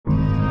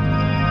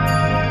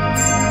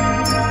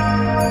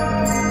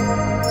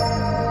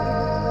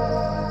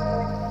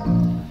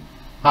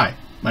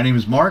My name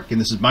is Mark,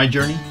 and this is my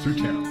journey through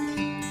tarot.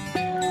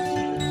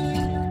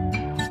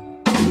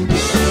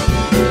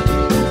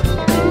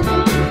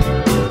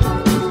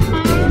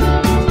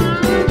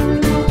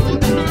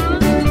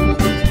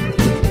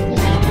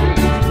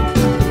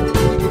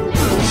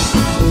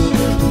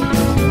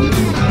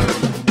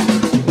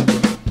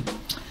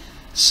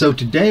 So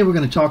today we're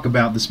going to talk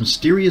about this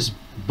mysterious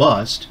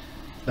bust,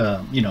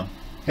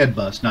 head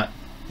bust, not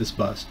this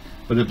bust,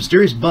 but a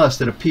mysterious bust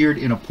that appeared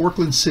in a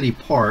Portland City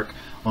park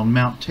on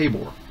Mount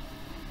Tabor.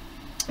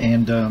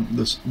 And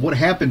what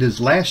happened is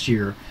last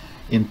year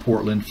in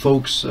Portland,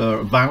 folks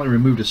violently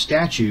removed a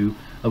statue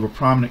of a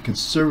prominent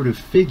conservative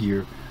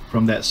figure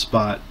from that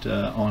spot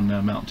on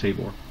Mount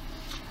Tabor.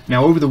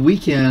 Now, over the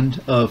weekend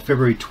of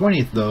February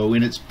 20th, though,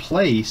 in its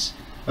place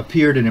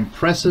appeared an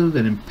impressive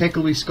and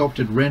impeccably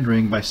sculpted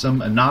rendering by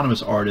some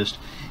anonymous artist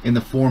in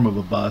the form of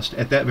a bust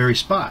at that very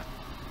spot.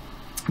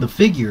 The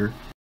figure,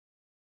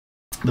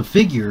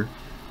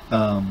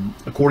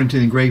 according to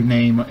the engraved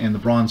name and the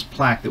bronze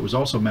plaque that was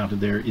also mounted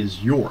there,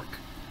 is York.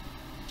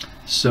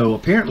 So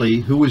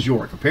apparently, who was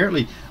York?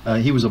 Apparently,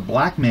 he was a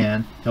black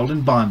man held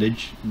in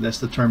bondage, that's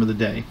the term of the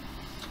day,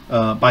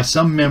 by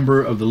some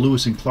member of the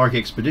Lewis and Clark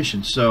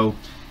expedition. So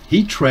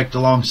he trekked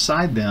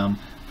alongside them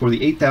for the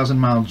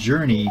 8,000-mile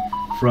journey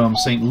from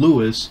St.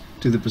 Louis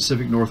to the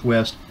Pacific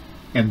Northwest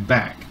and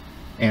back.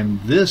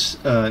 And this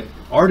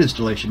art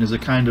installation is a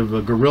kind of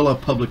a guerrilla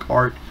public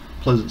art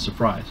pleasant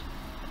surprise.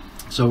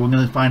 So we're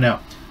going to find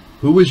out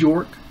who was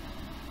York,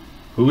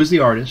 who is the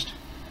artist,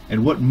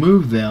 and what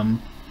moved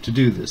them to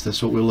do this.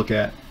 That's what we'll look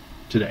at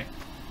today.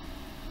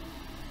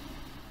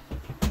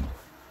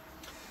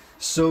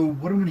 So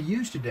what I'm going to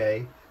use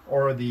today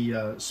are the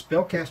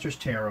Spellcasters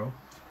Tarot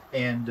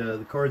and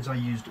the cards I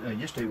used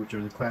yesterday, which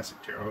are the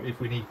Classic Tarot, if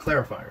we need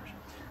clarifiers.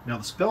 Now,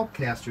 the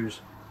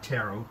Spellcasters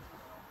Tarot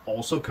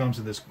also comes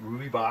in this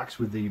groovy box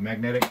with the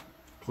magnetic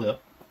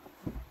clip.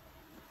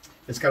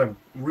 It's got a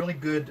really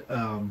good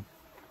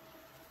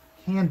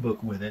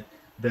handbook with it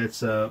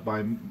that's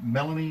by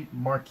Melanie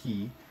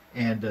Marquis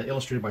and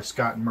illustrated by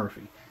Scott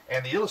Murphy.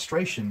 And the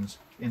illustrations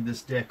in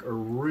this deck are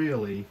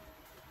really,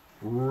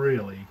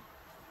 really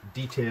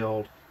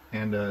detailed,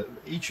 and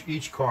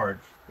each card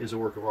is a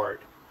work of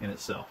art in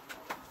itself.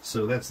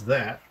 So that's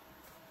that.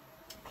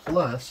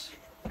 Plus,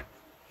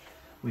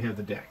 we have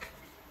the deck.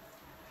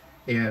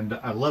 And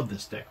I love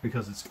this deck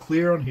because it's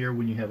clear on here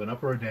when you have an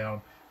up or a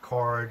down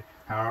card,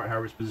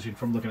 however it's positioned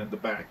from looking at the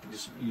back.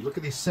 You look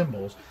at these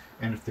symbols,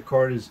 and if the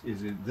card is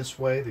in this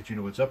way, that you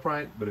know it's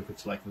upright, but if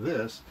it's like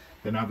this,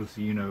 then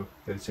obviously you know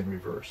that it's in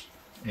reverse.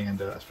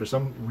 And for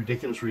some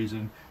ridiculous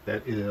reason,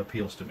 that it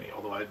appeals to me,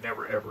 although I'd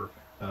never ever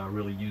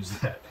really use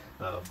that.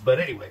 But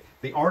anyway,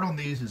 the art on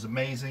these is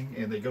amazing,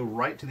 and they go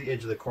right to the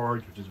edge of the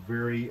cards, which is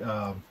very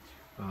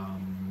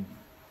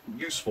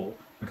useful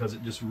because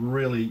it just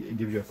really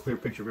gives you a clear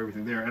picture of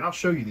everything there. And I'll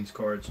show you these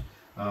cards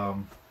right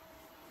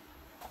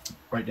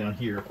down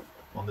here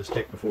on this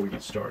deck before we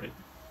get started.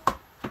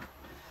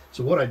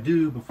 So what I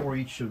do before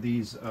each of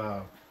these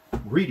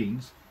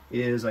readings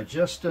is I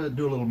just do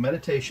a little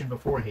meditation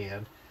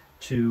beforehand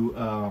to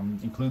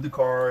include the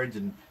cards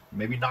and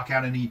maybe knock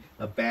out any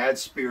bad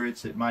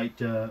spirits that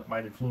might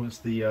influence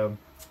the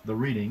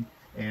reading.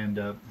 And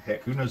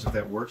heck, who knows if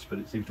that works, but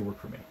it seems to work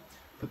for me.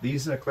 Put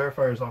these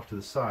clarifiers off to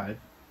the side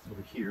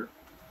over here,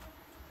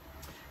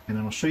 and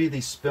then I'll show you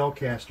these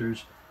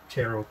Spellcasters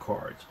Tarot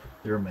cards.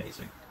 They're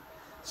amazing.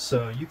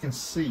 So you can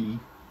see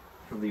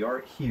from the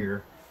art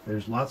here,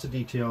 there's lots of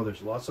detail,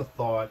 there's lots of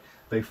thought.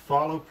 They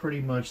follow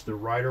pretty much the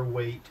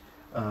Rider-Waite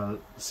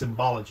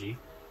symbology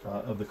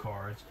of the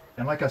cards.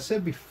 And like I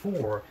said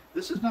before,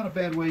 this is not a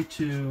bad way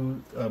to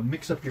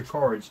mix up your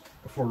cards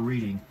before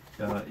reading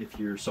if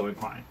you're so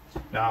inclined.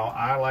 Now,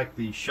 I like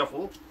the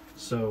shuffle,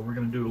 so we're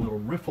going to do a little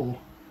riffle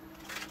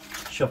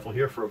shuffle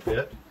here for a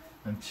bit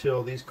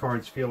until these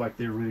cards feel like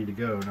they're ready to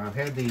go. Now, I've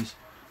had these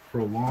for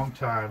a long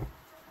time.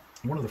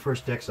 One of the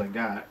first decks I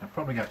got, I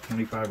probably got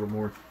 25 or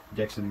more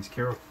decks of these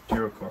tarot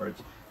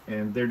cards,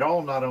 and they're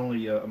all not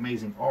only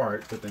amazing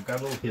art, but they've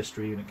got a little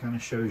history, and it kind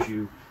of shows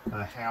you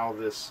how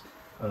this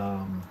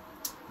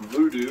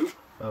voodoo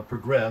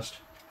progressed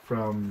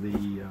from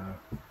the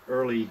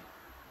early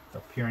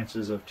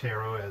appearances of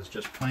tarot as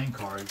just playing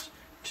cards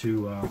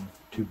to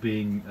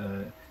being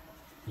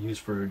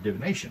used for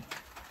divination.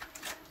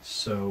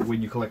 So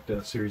when you collect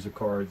a series of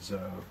cards,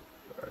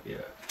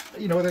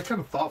 you know, they're kind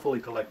of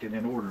thoughtfully collected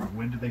in order.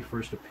 When did they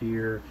first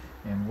appear,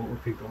 and what were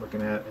people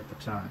looking at the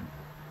time?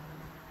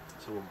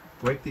 So we'll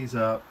break these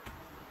up,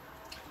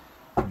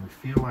 and we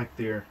feel like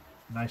they're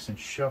nice and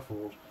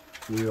shuffled.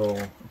 We'll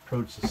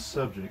approach the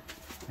subject,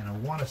 and I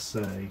want to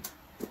say,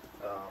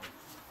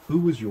 who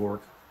was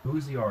York? Who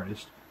is the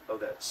artist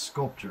of that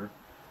sculpture,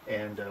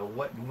 and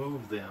what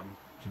moved them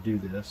to do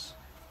this?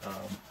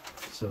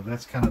 So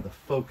that's kind of the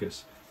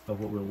focus of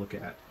what we'll look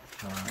at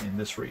in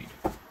this read.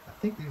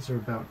 I think these are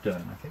about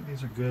done. I think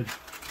these are good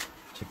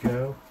to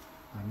go.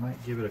 I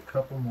might give it a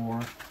couple more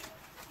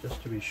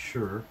just to be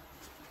sure.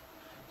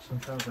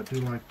 Sometimes I do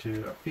like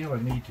to, I feel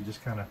I need to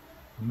just kind of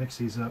mix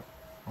these up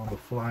on the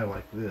fly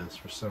like this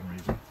for some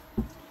reason.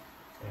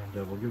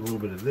 And we'll give a little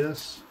bit of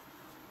this.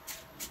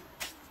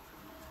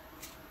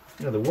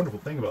 You know, the wonderful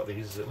thing about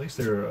these is at least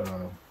they're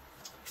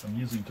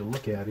amusing to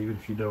look at, even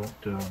if you don't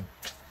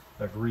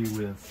agree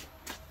with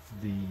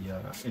the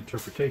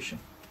interpretation.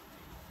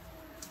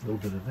 A little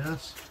bit of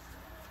this.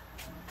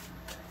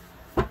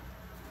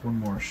 One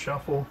more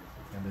shuffle,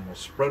 and then we'll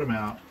spread them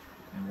out,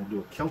 and we'll do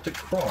a Celtic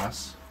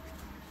cross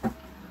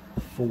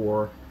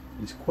for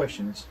these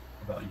questions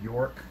about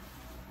York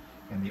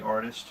and the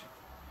artist,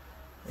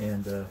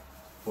 and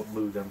what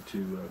moved them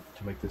to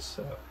make this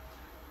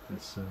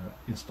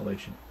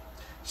installation.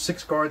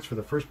 6 cards for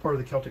the first part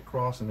of the Celtic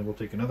cross, and then we'll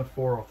take another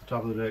 4 off the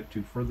top of the deck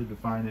to further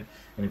define it.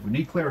 And if we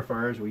need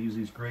clarifiers, we'll use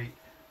these great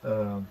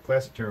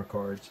classic tarot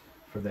cards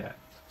for that.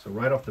 So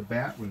right off the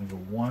bat, we're going to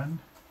go 1,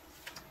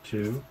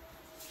 2,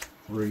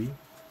 3,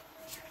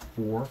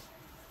 4,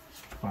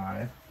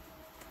 5,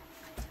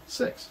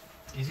 6.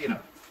 Easy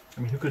enough. I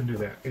mean, who couldn't do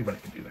that? Anybody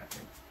can do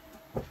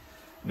that.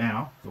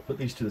 Now, we'll put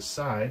these to the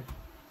side,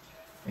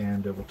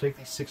 and we'll take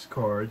these 6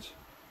 cards,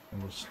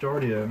 and we'll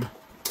start in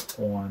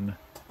on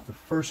the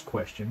first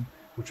question,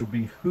 which will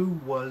be, who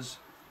was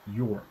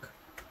York?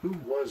 Who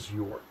was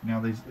York?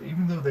 Now,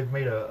 even though they've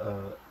made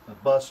a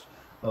bust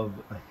of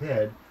a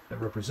head that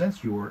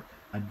represents York,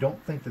 I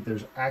don't think that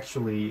there's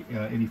actually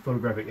any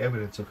photographic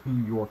evidence of who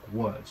York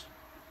was.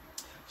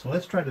 So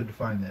let's try to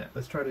define that.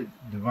 Let's try to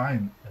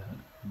divine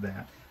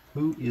that.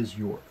 Who is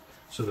York?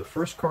 So the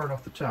first card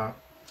off the top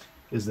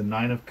is the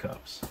 9 of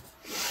Cups.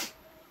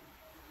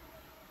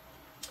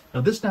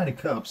 Now this 9 of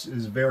Cups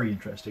is very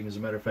interesting, as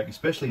a matter of fact,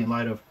 especially in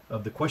light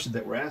of the question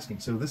that we're asking.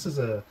 So this is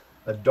a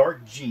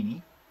dark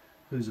genie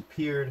who's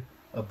appeared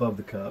above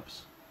the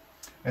cups.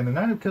 And the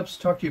 9 of Cups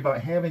talk to you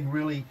about having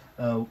really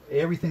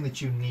everything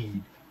that you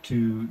need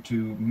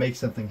to make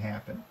something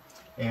happen.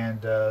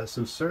 And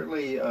so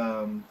certainly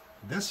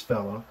this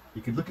fella,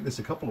 you could look at this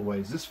a couple of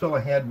ways. This fella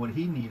had what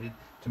he needed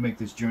to make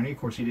this journey. Of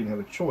course, he didn't have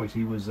a choice.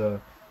 He was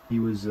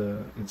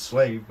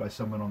enslaved by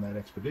someone on that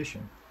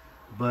expedition.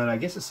 But I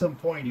guess at some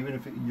point, even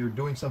if you're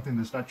doing something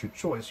that's not your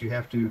choice, you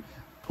have to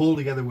pull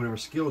together whatever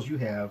skills you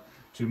have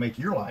to make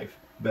your life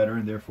better,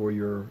 and therefore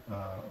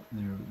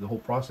the whole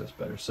process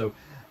better. So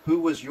who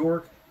was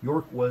York?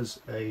 York was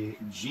a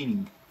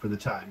genie for the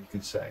time, you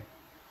could say.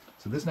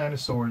 So this 9 of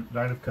Swords,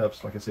 9 of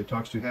Cups, like I said,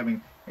 talks to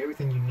having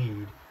everything you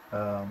need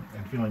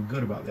and feeling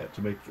good about that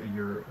to make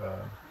your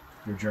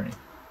journey.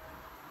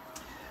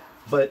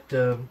 But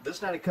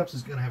this 9 of Cups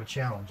is going to have a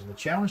challenge, and the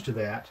challenge to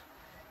that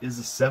is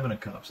the 7 of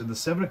Cups. And the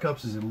 7 of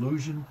Cups is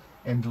illusion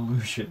and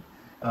delusion,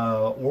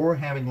 or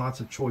having lots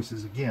of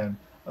choices, again,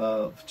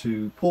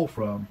 to pull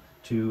from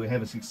to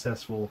have a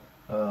successful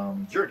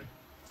journey.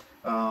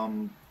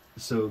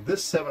 So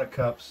this 7 of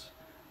Cups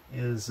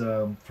is,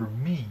 for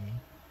me,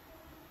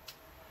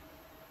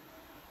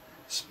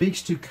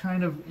 speaks to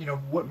kind of, you know,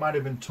 what might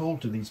have been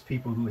told to these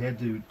people who had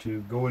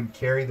to go and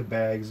carry the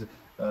bags,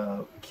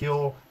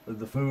 kill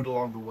the food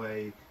along the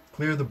way,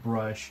 clear the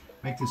brush,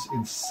 make this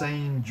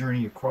insane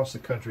journey across the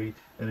country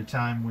at a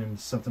time when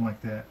something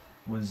like that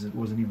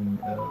wasn't even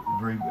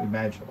very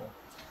imaginable.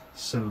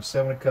 So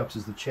 7 of Cups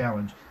is the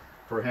challenge.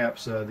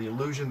 Perhaps the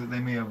illusion that they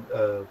may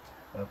have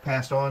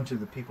passed on to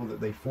the people that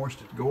they forced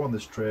to go on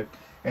this trip,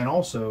 and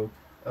also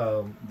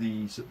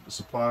the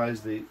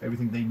supplies,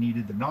 everything they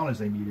needed, the knowledge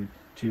they needed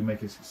to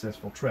make a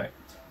successful trek.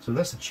 So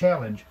that's the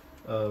challenge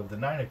of the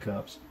 9 of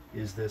Cups,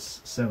 is this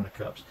 7 of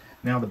Cups.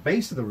 Now the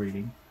base of the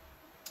reading,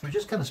 it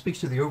just kind of speaks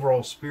to the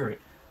overall spirit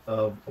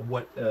of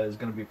what is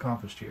going to be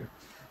accomplished here.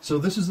 So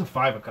this is the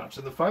 5 of Cups,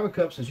 and the 5 of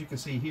Cups, as you can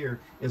see here,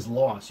 is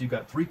loss. You've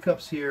got 3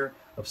 cups here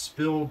of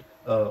spilled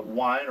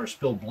wine or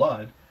spilled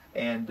blood,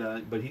 and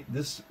but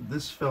this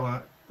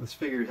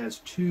figure has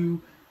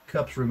 2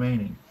 cups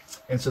remaining.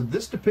 And so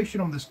this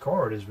depiction on this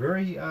card is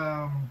very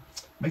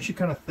makes you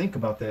kind of think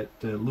about that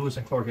Lewis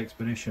and Clark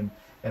expedition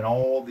and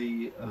all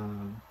the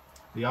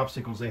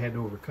obstacles they had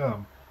to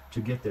overcome to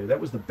get there. That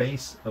was the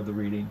base of the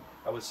reading.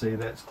 I would say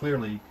that's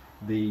clearly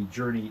the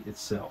journey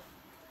itself.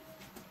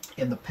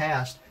 In the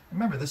past,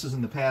 remember, this is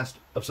in the past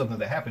of something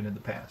that happened in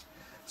the past.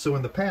 So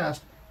in the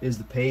past is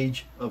the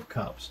Page of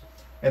Cups.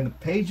 And the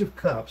Page of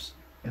Cups,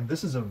 and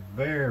this is a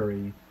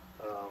very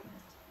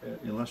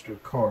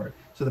illustrative card.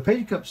 So the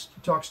Page of Cups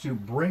talks to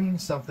bringing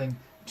something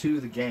to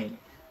the game.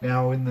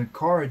 Now in the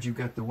cards, you've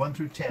got the 1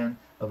 through 10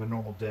 of a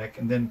normal deck,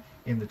 and then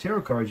in the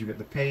tarot cards, you've got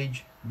the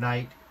Page,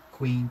 Knight,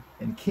 Queen,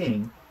 and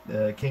King.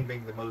 King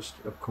being the most,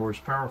 of course,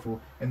 powerful.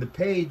 And the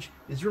Page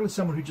is really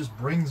someone who just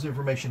brings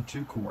information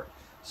to court.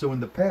 So in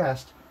the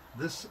past,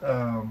 this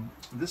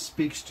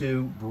speaks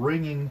to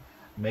bringing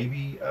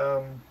maybe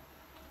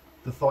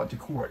the thought to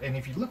court. And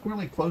if you look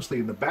really closely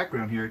in the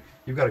background here,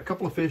 you've got a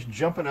couple of fish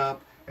jumping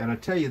up. And I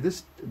tell you,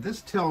 this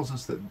tells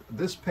us that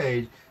this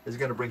page is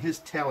going to bring his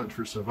talent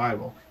for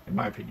survival, in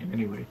my opinion,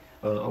 anyway,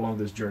 along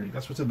this journey.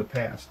 That's what's in the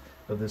past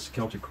of this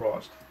Celtic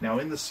cross. Now,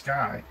 in the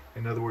sky,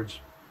 in other words,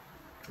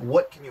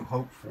 what can you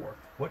hope for?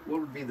 What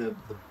would be the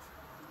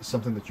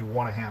something that you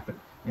want to happen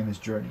in this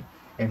journey?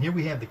 And here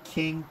we have the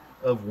King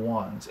of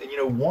Wands. And you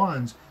know,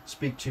 wands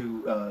speak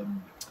to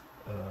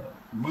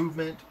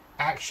movement,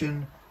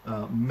 action,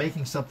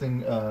 making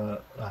something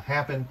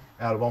happen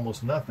out of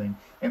almost nothing.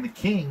 And the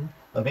king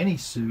of any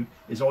suit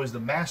is always the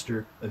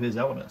master of his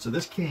element. So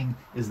this king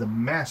is the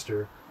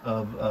master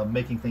of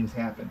making things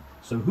happen.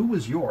 So who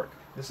was York?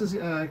 This is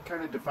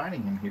kind of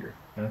defining him here,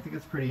 and I think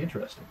it's pretty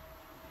interesting.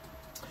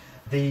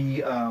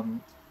 The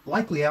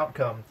likely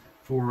outcome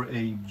for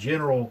a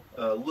general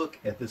look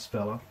at this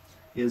fella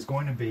is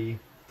going to be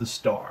the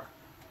star.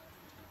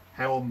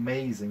 How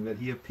amazing that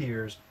he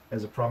appears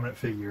as a prominent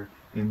figure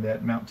in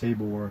that Mount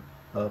Tabor,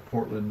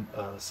 Portland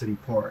City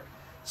Park.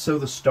 So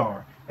the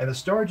star. And the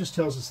star just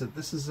tells us that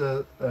this is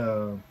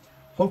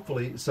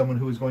hopefully someone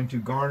who is going to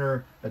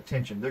garner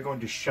attention. They're going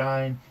to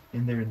shine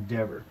in their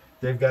endeavor.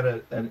 They've got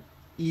an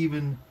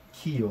even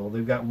keel.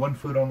 They've got 1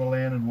 foot on the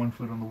land and 1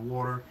 foot on the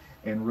water,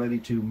 and ready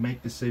to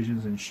make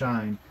decisions and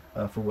shine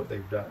for what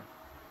they've done.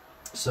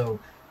 So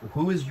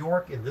who is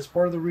York in this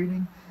part of the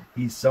reading?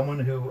 He's someone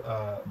who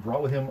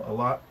brought with him a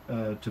lot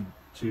to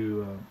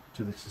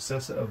the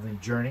success of the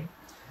journey.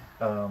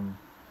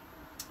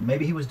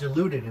 Maybe he was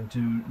deluded into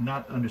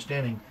not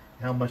understanding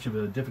how much of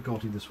a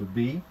difficulty this would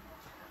be.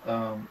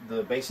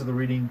 The base of the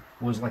reading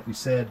was, like we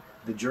said,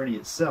 the journey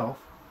itself.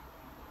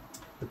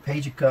 The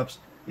Page of Cups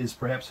is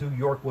perhaps who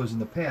York was in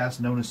the past,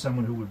 known as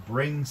someone who would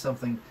bring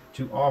something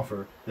to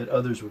offer that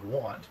others would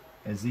want,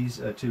 as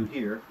these two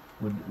here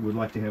would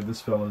like to have this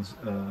fellow's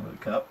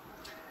cup.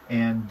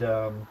 And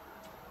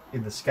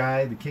in the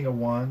sky, the King of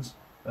Wands,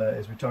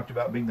 as we talked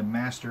about, being the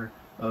master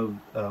of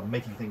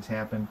making things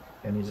happen.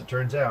 And as it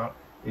turns out,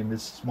 in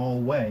this small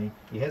way,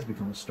 he has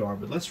become a star.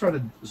 But let's try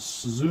to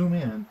zoom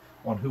in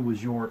on who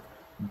was York,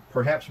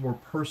 perhaps more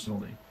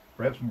personally.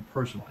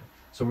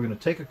 So we're going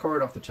to take a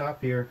card off the top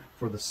here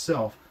for the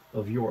self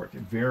of York. A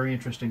very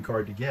interesting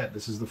card to get.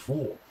 This is the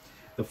Fool.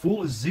 The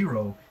Fool is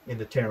 0 in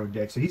the tarot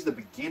deck, so he's the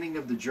beginning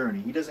of the journey.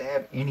 He doesn't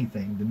have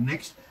anything. The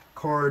next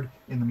card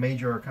in the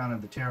major arcana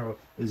of the tarot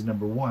is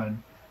number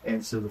 1,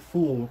 and so the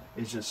Fool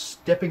is just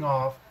stepping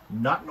off,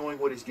 not knowing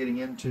what he's getting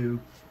into.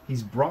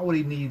 He's brought what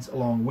he needs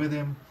along with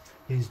him.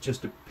 He's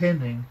just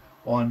depending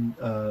on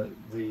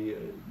the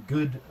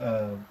good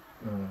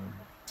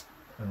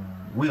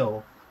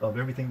will of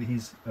everything that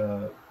he's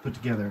put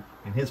together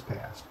in his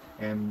past,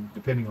 and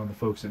depending on the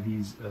folks that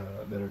he's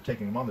that are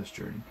taking him on this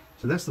journey.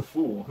 So that's the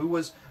Fool. Who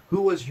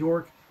was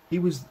York? He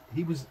was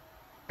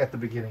at the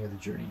beginning of the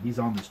journey. He's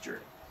on this journey.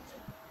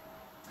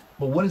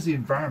 But what is the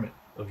environment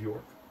of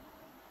York?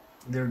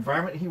 The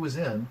environment he was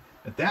in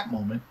at that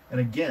moment, and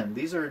again,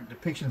 these are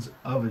depictions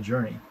of a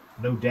journey,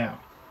 no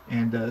doubt.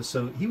 And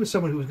so he was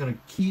someone who was going to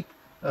keep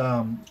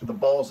the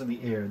balls in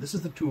the air. This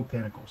is the Two of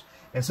Pentacles.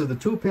 And so the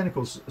Two of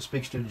Pentacles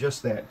speaks to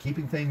just that,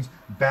 keeping things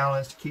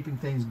balanced, keeping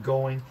things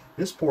going.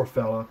 This poor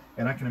fella,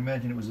 and I can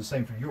imagine it was the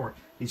same for York,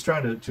 he's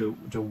trying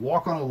to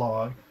walk on a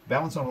log,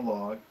 balance on a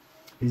log.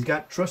 He's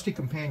got trusty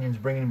companions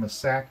bringing him a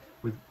sack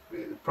with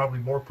probably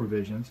more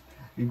provisions.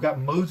 You've got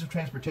modes of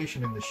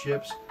transportation in the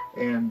ships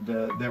and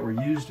that were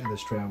used in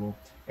this travel.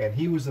 And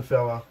he was the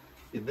fella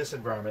in this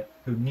environment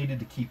who needed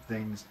to keep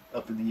things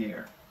up in the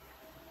air,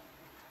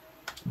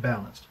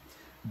 balanced.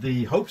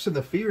 The hopes and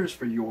the fears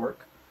for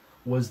York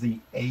was the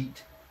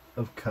 8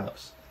 of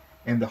Cups,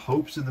 and the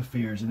hopes and the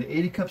fears. And the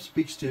 8 of Cups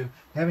speaks to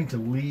having to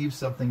leave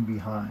something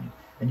behind.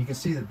 And you can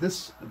see that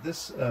this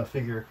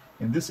figure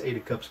in this 8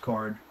 of Cups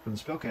card from the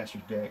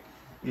Spellcaster's deck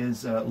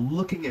is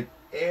looking at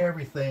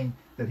everything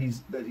that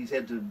he's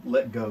had to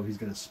let go. He's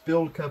got a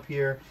spilled cup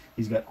here.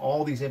 He's got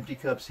all these empty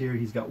cups here.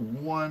 He's got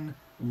one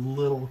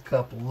little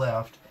cup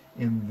left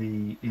in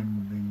the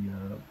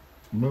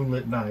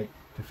moonlit night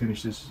to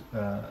finish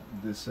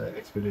this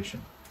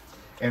expedition.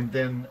 And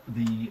then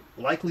the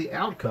likely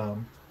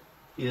outcome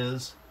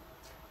is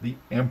the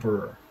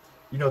Emperor.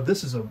 You know,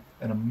 this is an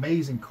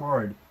amazing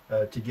card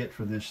to get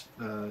for this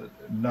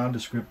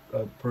nondescript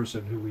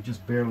person who we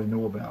just barely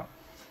know about.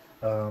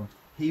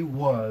 He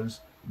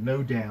was,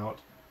 no doubt,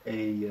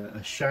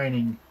 a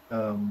shining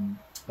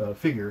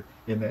figure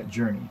in that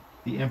journey.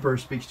 The Emperor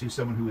speaks to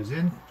someone who is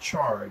in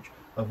charge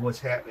of what's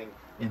happening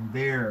in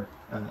their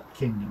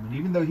kingdom. And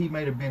even though he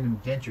may have been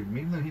indentured,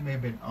 even though he may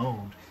have been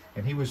owned,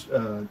 and he was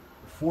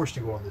forced to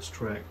go on this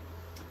trek,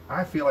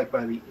 I feel like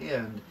by the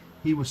end,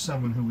 he was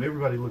someone who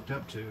everybody looked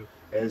up to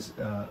as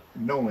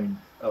knowing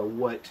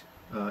what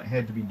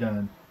had to be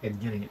done and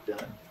getting it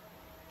done.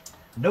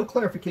 No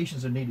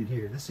clarifications are needed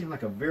here. This seemed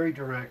like a very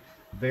direct,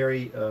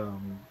 very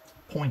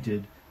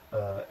pointed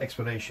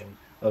explanation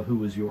of who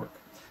was York.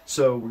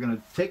 So we're going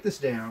to take this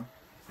down,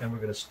 and we're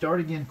going to start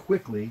again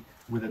quickly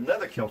with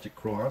another Celtic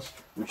cross,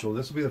 this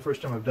will be the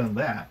first time I've done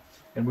that.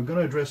 And we're going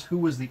to address who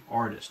was the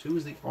artist. Who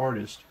was the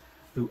artist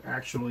who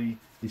actually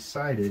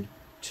decided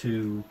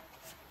to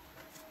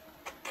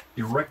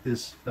erect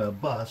this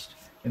bust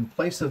in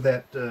place of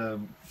that the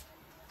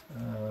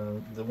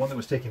one that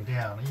was taken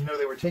down. And, you know,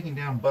 they were taking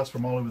down busts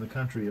from all over the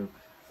country of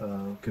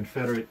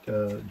Confederate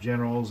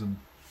generals and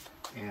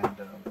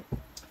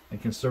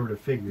conservative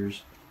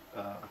figures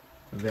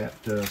that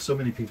so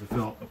many people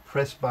felt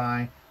oppressed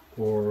by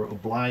or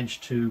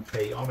obliged to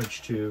pay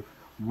homage to,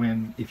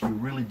 when if you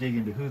really dig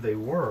into who they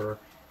were,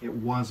 it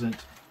wasn't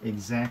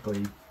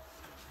exactly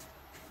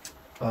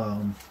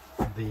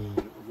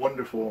the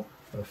wonderful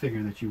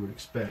figure that you would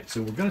expect.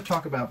 So we're going to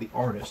talk about the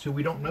artist, who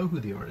we don't know who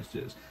the artist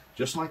is.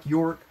 Just like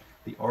York,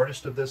 the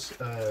artist of this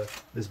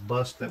this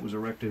bust that was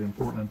erected in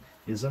Portland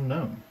is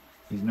unknown.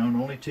 He's known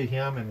only to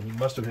him, and he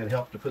must have had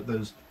help to put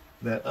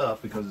that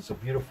up, because it's a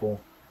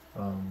beautiful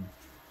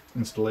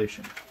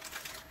installation.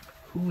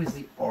 Who is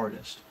the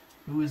artist?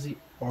 Who is the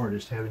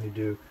artist having to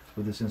do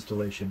with this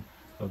installation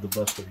of the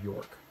bust of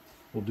York?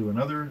 We'll do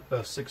another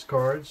 6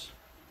 cards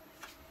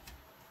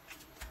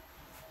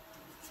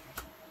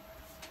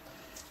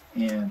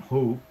and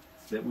hope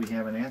that we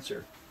have an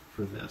answer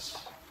for this.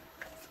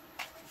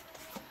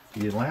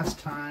 The last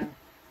time,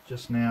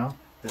 just now,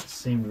 that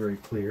seemed very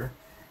clear.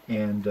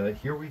 And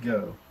here we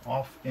go,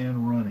 off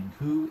and running.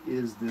 Who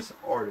is this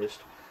artist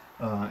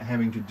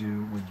having to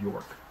do with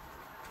York?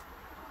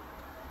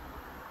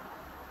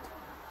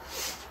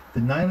 The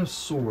Nine of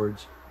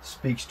Swords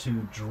speaks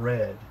to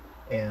dread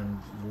and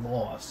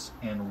loss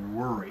and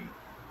worry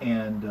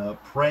and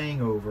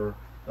praying over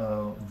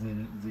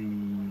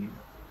the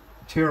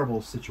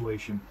terrible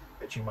situation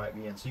that you might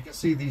be in. So you can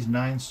see these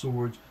 9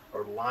 swords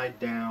are lied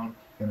down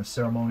in a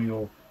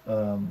ceremonial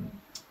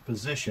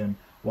position,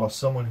 while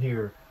someone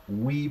here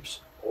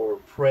weeps or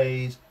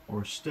prays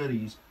or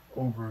studies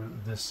over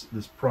this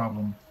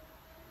problem.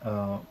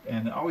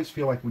 And I always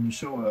feel like when you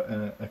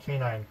show a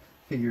canine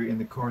figure in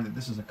the card, that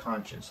this is a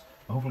conscience.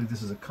 Hopefully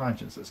this is a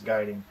conscience that's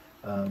guiding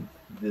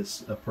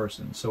this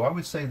person. So I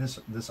would say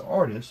this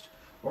artist,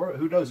 or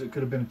who knows, it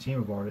could have been a team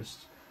of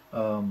artists,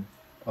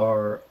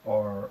 are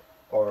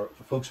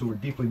folks who were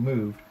deeply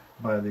moved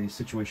by the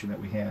situation that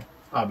we had.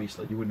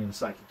 Obviously, you wouldn't need a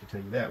psychic to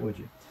tell you that, would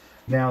you?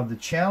 Now, the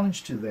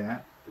challenge to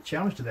that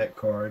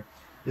card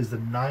is the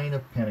Nine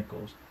of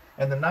Pentacles,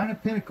 and the Nine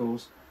of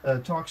Pentacles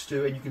talks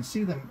to, and you can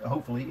see them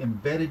hopefully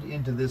embedded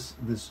into this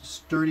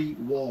sturdy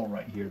wall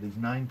right here. These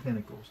 9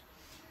 pentacles,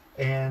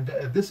 and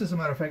this, as a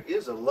matter of fact,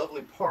 is a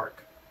lovely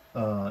park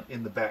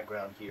in the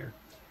background here,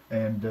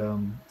 and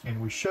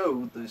we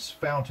show this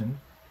fountain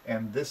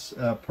and this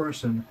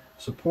person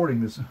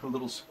supporting this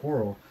little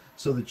squirrel.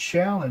 So the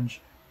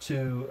challenge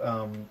to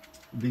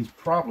these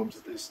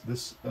problems,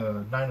 this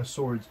Nine of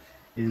Swords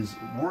is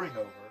worrying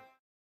over.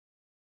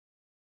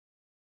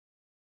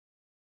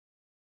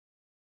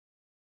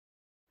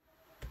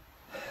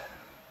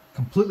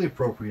 Completely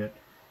appropriate,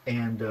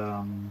 and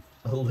a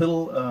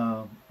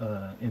little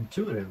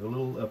intuitive, a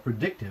little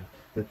predictive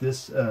that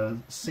this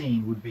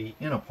scene would be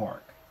in a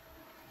park.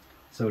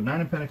 So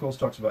Nine of Pentacles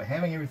talks about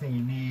having everything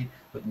you need,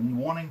 but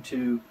wanting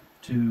to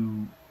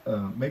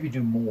maybe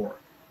do more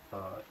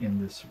in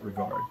this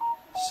regard.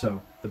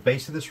 So the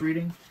base of this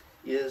reading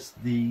is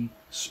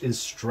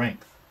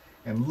strength,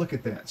 and look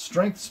at that.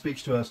 Strength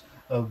speaks to us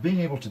of being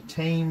able to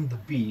tame the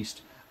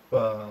beast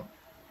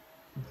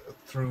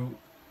through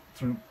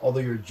although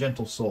you're a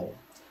gentle soul.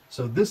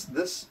 So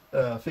this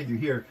figure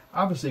here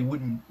obviously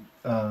wouldn't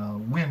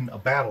win a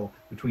battle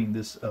between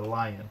this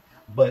lion,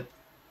 but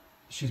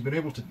she's been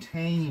able to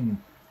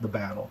tame the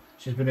battle.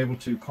 She's been able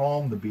to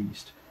calm the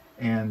beast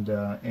and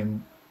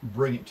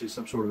bring it to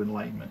some sort of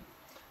enlightenment.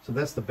 So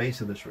that's the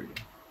base of this reading.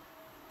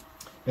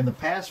 In the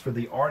past, for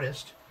the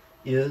artist,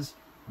 is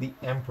the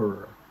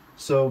Emperor.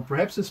 So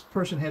perhaps this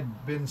person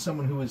had been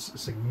someone who was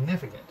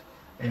significant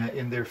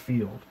in their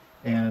field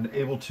and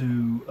able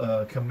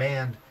to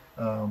command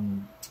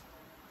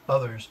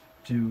others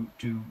to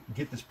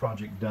get this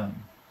project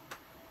done.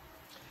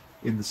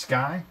 In the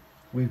sky,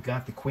 we've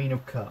got the Queen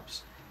of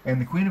Cups. And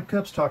the Queen of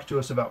Cups talks to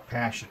us about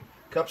passion.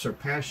 Cups are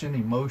passion,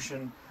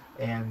 emotion,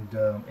 and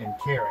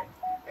caring.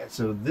 And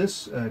so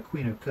this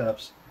Queen of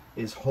Cups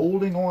is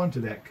holding on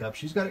to that cup.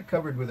 She's got it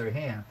covered with her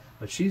hand,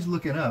 but she's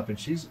looking up, and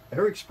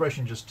her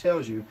expression just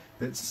tells you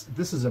that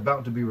this is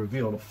about to be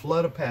revealed. A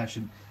flood of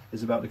passion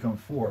is about to come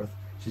forth.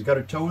 She's got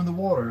her toe in the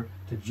water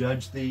to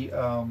judge the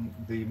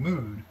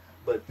mood,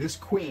 but this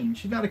queen,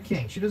 she's not a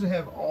king. She doesn't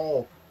have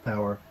all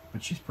power,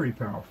 but she's pretty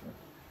powerful.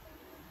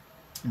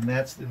 And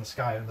that's in the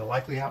sky. And the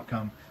likely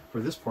outcome for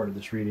this part of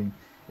this reading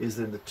is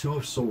then the Two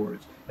of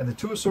Swords. And the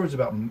Two of Swords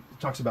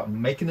talks about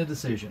making a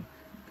decision,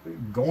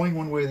 going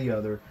one way or the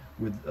other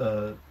with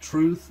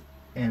truth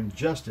and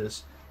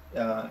justice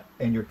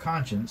and your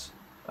conscience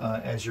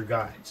as your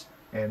guides.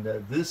 And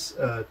this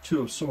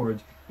Two of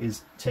Swords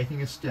is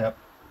taking a step,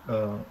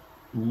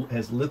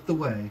 has lit the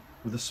way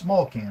with a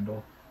small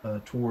candle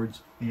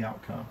towards the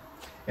outcome.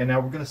 And now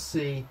we're going to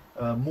see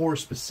more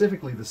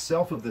specifically the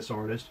self of this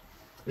artist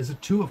is a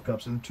Two of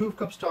Cups. And the Two of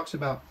Cups talks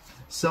about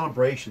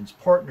celebrations,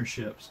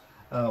 partnerships,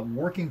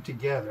 working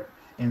together.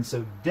 And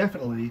so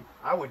definitely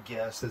I would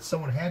guess that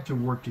someone had to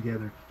work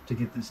together to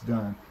get this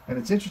done. And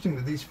it's interesting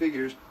that these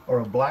figures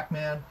are a black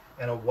man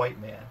and a white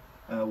man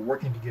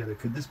working together.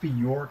 Could this be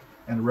York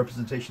and a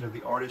representation of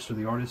the artist, or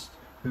the artist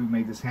who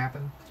made this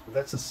happen? Well,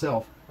 that's the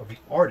self of the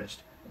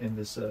artist in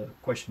this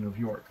question of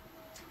York.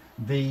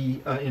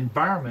 The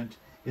environment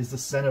is the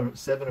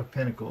Seven of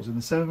Pentacles. And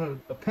the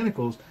Seven of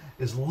Pentacles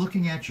is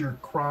looking at your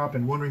crop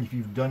and wondering if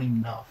you've done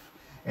enough.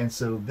 And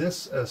so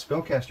this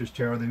Spellcaster's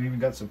Tarot, they've even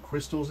got some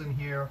crystals in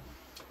here,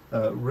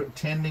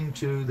 tending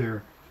to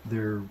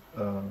their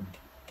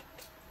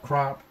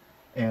crop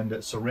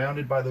and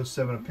surrounded by those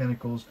 7 of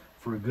Pentacles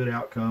for a good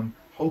outcome,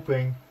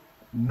 hoping,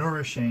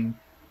 nourishing,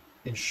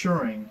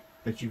 ensuring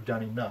that you've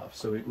done enough.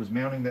 So it was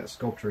mounting that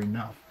sculpture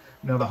enough.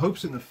 Now the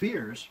hopes and the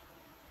fears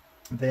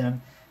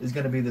then is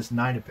going to be this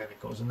Knight of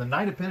Pentacles. And the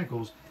Knight of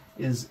Pentacles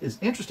is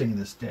interesting in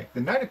this deck.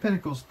 The Knight of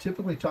Pentacles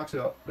typically talks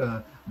about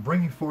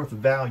bringing forth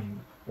value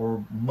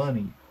or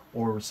money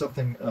or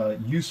something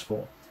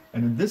useful.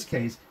 And in this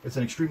case, it's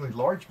an extremely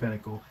large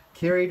pentacle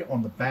carried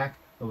on the back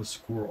of a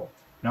squirrel.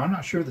 Now, I'm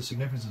not sure the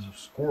significance of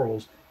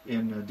squirrels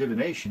in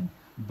divination,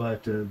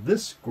 but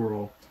this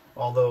squirrel,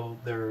 although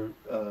they're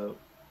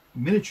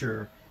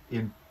miniature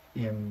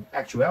in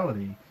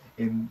actuality,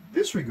 in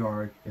this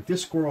regard, if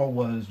this squirrel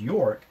was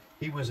York,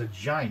 he was a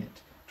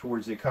giant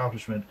towards the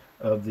accomplishment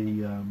of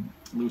the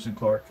Lewis and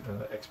Clark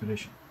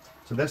expedition.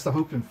 So that's the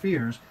hopes and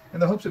fears.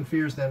 And the hopes and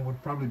fears then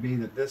would probably be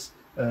that this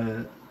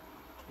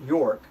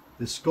York,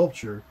 this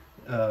sculpture,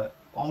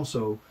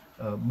 also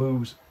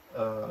moves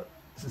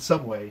in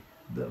some way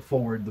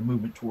forward the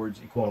movement towards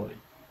equality.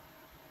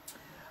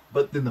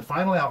 But then the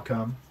final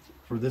outcome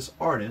for this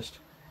artist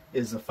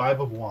is the 5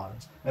 of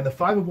Wands. And the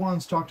 5 of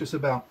Wands talk to us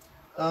about,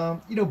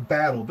 you know,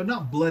 battle, but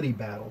not bloody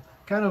battle.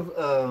 Kind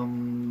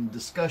of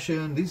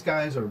discussion. These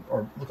guys are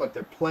look like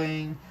they're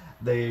playing.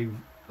 They've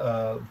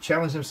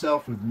challenged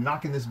themselves with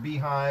knocking this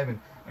beehive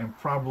and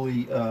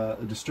probably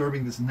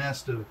disturbing this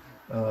nest of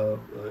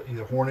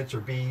either hornets or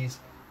bees.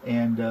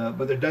 And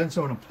but they're done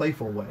so in a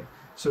playful way.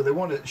 So they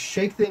want to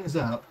shake things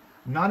up,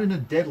 not in a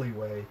deadly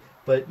way,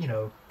 but you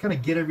know, kind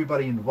of get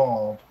everybody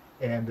involved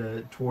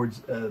and towards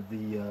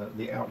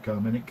the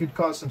outcome. And it could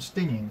cause some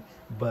stinging,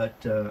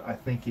 but I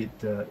think it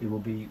will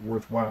be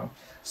worthwhile.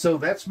 So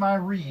that's my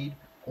read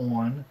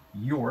on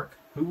York.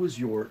 Who was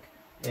York,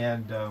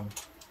 and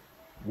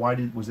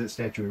why was that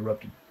statue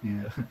erupted?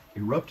 Yeah,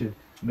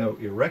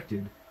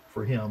 erected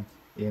for him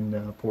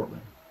in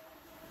Portland.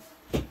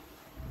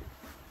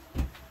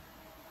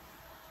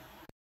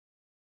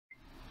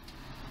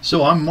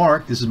 So I'm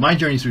Mark. This is my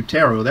journey through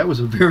tarot. That was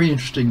a very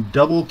interesting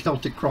double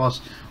Celtic cross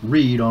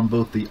read on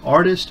both the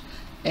artist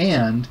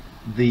and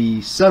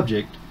the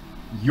subject,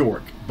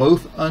 York.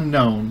 Both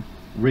unknown,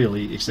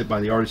 really, except by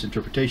the artist's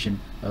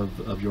interpretation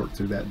of York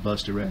through that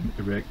bust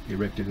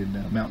erected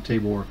in Mount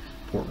Tabor,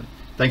 Portland.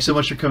 Thanks so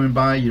much for coming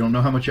by. You don't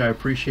know how much I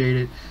appreciate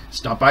it.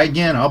 Stop by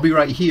again. I'll be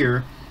right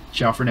here.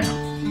 Ciao for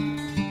now.